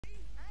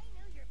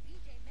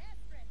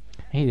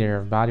Hey there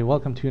everybody,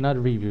 welcome to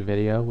another review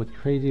video with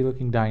crazy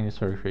looking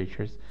dinosaur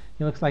creatures.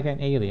 He looks like an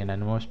alien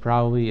and most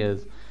probably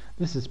is.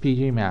 This is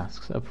PJ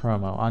Masks, a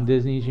promo on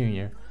Disney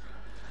Junior.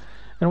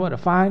 And what a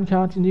fine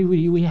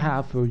continuity we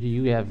have for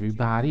you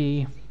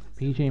everybody.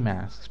 PJ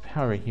Masks,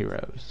 Power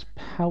Heroes.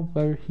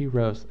 Power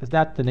Heroes. Is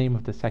that the name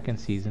of the second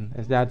season?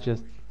 Is that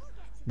just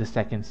the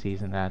second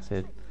season? That's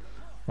it.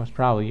 Most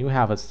probably you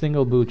have a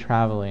single boo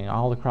traveling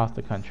all across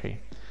the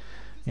country.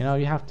 You know,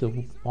 you have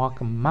to walk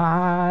a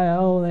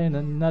mile in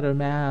another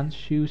man's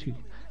shoes. You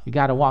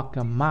gotta walk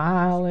a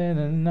mile in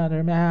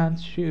another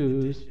man's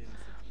shoes.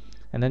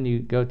 And then you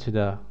go to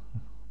the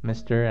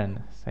mister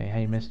and say,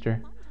 hey,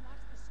 mister,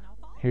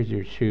 here's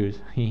your shoes.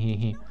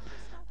 I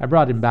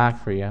brought him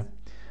back for you.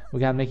 We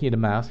got Mickey the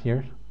Mouse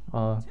here,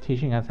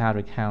 teaching us how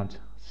to count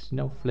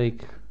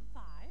snowflake,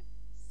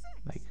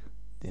 like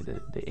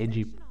the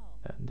edgy,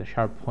 the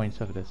sharp points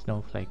of the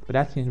snowflake. But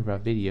that's the end of our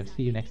video.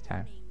 See you next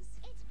time.